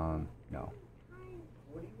 No.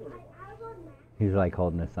 What do you want to watch? He's like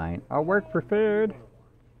holding a sign. I'll work for food.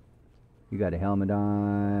 You got a helmet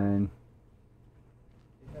on.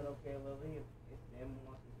 Is that okay, Lily, if Sam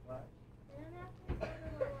wants to watch? Sam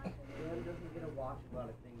doesn't get to watch a lot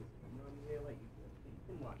of things. You know what I mean? They let you do it. So you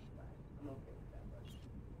can watch Flash. I'm okay with that,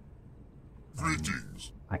 but...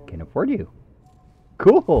 Greetings. I can afford you.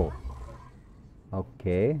 Cool.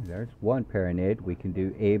 Okay, there's one Paranid. We can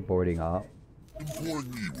do a boarding up.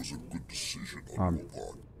 Employing me was a good decision on I'm your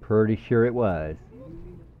part. pretty sure it was.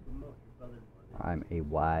 I'm a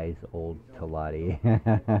wise old Talati. He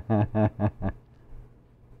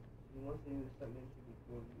wants to do something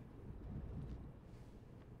before you.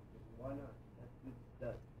 Why not? That's good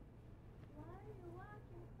stuff. Why are you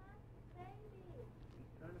watching Fast Baby?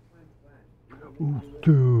 He's trying to find flash. Ooh,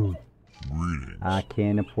 dude. Greetings. I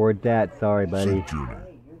can't afford that. Sorry, buddy. Safe journey.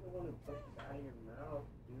 Hey, you're the one who pushed it out of your mouth,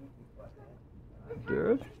 dude. You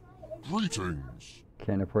butthead. Dude. Greetings.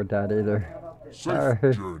 Can't afford that either. Safe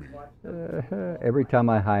Sorry. journey. Every time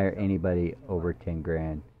I hire anybody over 10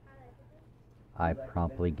 grand, I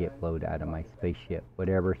promptly get blowed out of my spaceship,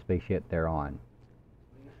 whatever spaceship they're on.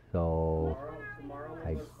 So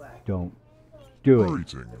I don't do it.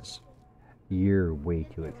 Greetings. You're way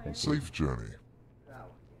too expensive. Safe journey.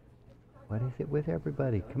 What is it with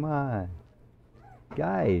everybody? Come on.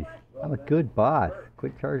 Guys, I'm a good boss.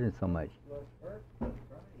 Quit charging so much.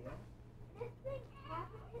 This thing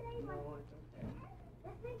happened today.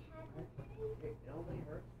 This thing happened today. It only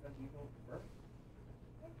hurts because you don't hurt.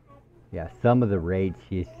 Yeah, some of the rates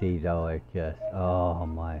you see though are just, oh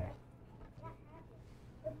my.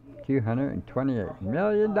 $228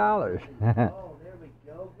 million. Oh, there we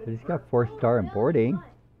go. He's got 4-star in boarding.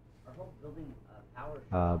 Our whole building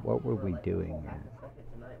power What were we doing? second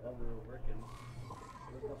tonight while we were working.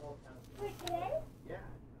 It was the whole town. Wait, today? Yeah.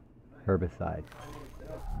 Herbicide.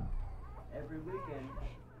 Every weekend,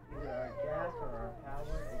 either our gas or our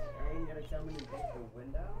power is ain't gonna come in and break the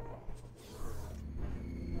window.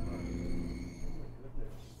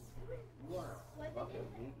 You are a fucking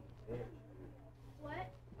needy bitch. What?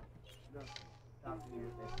 No, stop doing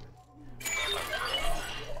your business.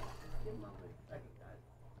 Give Mom a second, guys.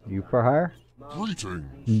 You for hire?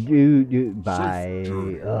 Greetings. You bye.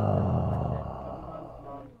 journey.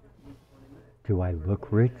 Do I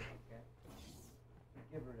look rich?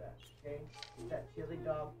 Give her that, okay? Give that chili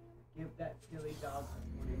dog. Give that chili dog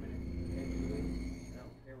 40 minutes. Okay, Julie? I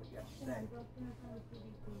don't care what you have to say.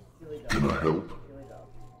 Chili dog. Can I help? Chili dog.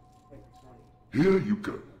 Take the 20. Here you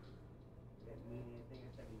go. Didn't mean anything. I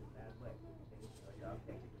said it in a bad way. Okay, chili dog.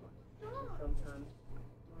 Take the 20. Sometimes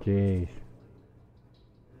Jeez.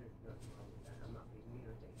 there's nothing wrong with that. I'm not being mean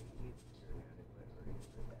or taking it easy. You're inadequate or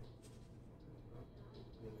anything like that.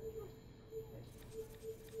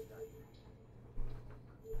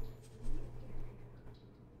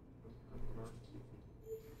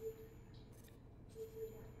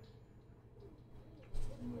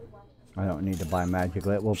 I don't need to buy magic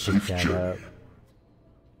lit. We'll pick that up.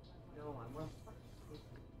 No, I will.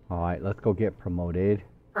 Alright, let's go get promoted.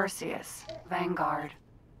 Perseus, Vanguard.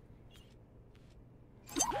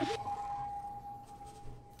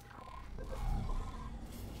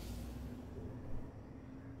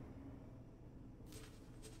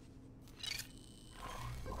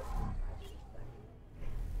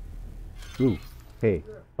 Ooh, hey,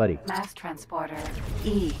 buddy. Mass transporter.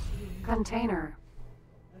 E. Container.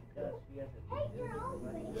 Hey, you're old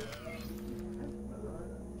lady.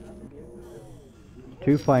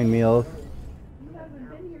 2 fine meals. You haven't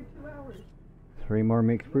been here 2 hours. 3 more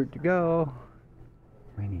mixed fruit to go.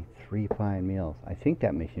 We need 3 fine meals. I think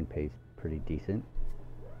that mission pays pretty decent.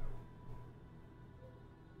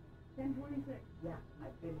 10:26. Yeah,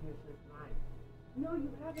 I've been here since 9. No, you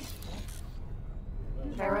haven't.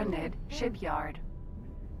 Paranid Shipyard.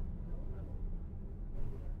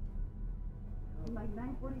 Like 9:45,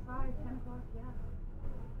 10 o'clock, yeah.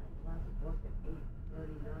 Class was booked at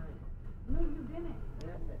 8:39. No, you didn't.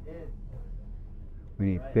 Yes, I did. We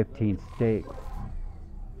need 15 steaks.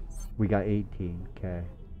 We got 18. Okay.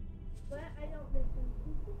 But I don't listen.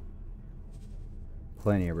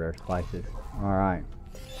 Plenty of rare slices. Alright.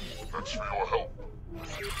 Thanks for your help.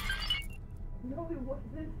 No, it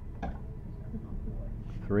wasn't.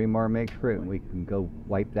 3 more mixed fruit and we can go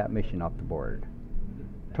wipe that mission off the board.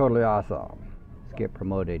 Totally awesome. Let's get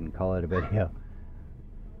promoted and call it a video.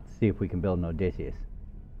 See if we can build an Odysseus.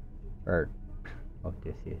 Or,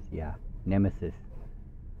 Odysseus, yeah. Nemesis.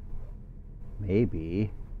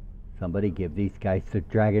 Maybe somebody give these guys the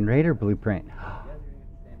Dragon Raider blueprint.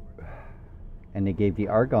 And they gave the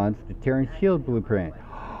Argons the Terran Shield blueprint.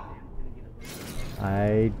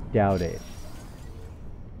 I doubt it.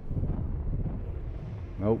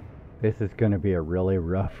 Nope. This is going to be a really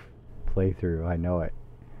rough playthrough. I know it.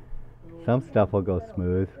 Some stuff will go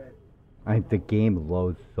smooth. The game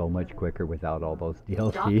loads so much quicker without all those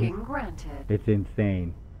DLCs. Docking granted. It's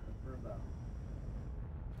insane.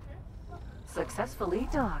 Successfully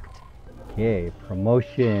docked. Okay,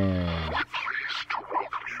 promotion.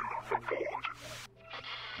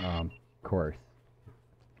 Of course.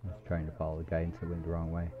 trying to follow the guidance that went the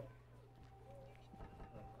wrong way.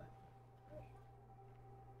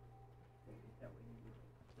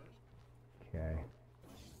 Okay.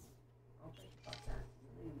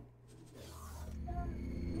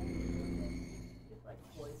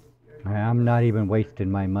 I'm not even wasting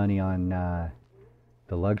my money on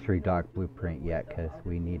the luxury dock blueprint yet, because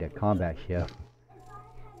we need a combat ship.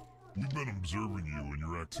 We've been observing you and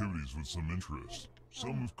your activities with some interest.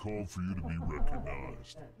 Some have called for you to be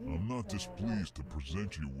recognized. I'm not displeased to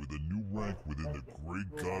present you with a new rank within the great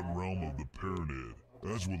god realm of the Paranid.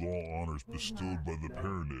 As with all honors bestowed by the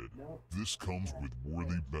Paranid, this comes with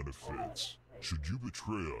worthy benefits. Should you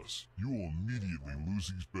betray us, you will immediately lose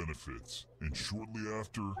these benefits, and shortly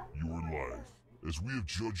after, your life. As we have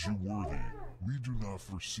judged you worthy, we do not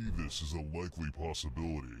foresee this as a likely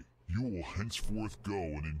possibility. You will henceforth go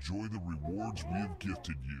and enjoy the rewards we have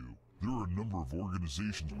gifted you. There are a number of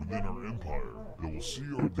organizations within our empire that will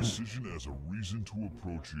see our decision as a reason to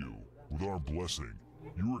approach you. With our blessing,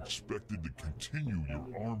 you are expected to continue your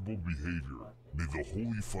honorable behavior. May the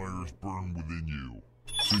holy fires burn within you.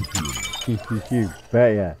 You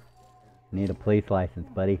bet ya. Need a police license,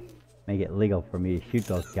 buddy. Make it legal for me to shoot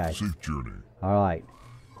those guys. Safe journey. Alright.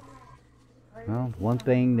 Well, one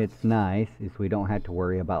thing that's nice is we don't have to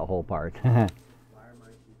worry about hull parts.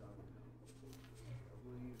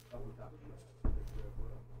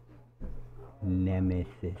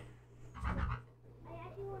 Nemesis.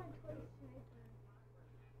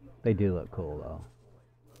 They do look cool though.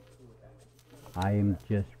 I am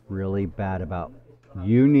just really bad about...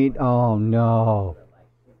 You need... Oh no.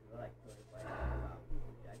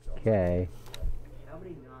 Okay.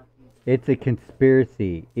 It's a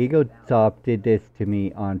conspiracy. Egotop did this to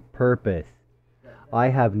me on purpose. I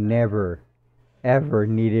have never, ever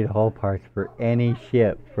needed hull parts for any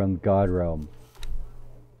ship from God Realm.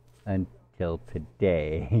 Until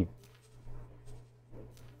today.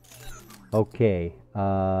 Okay.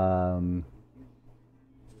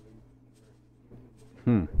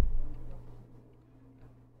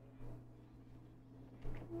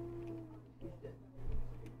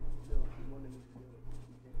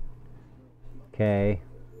 Okay.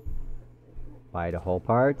 Buy the whole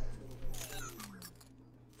parts.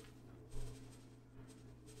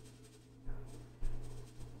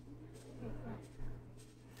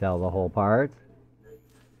 Sell the whole parts.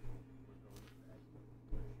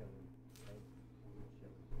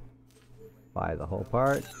 Buy the whole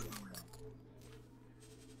parts.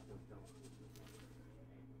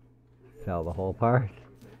 Sell the whole parts.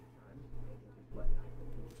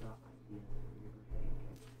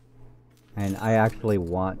 And I actually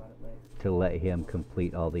want to let him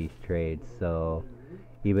complete all these trades, so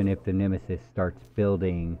even if the Nemesis starts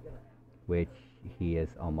building, which he is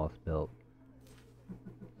almost built.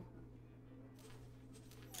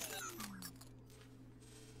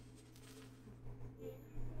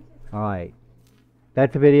 Alright,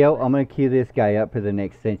 that's the video. I'm going to queue this guy up for the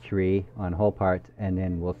next century on hull parts, and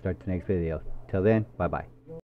then we'll start the next video. Till then, bye bye.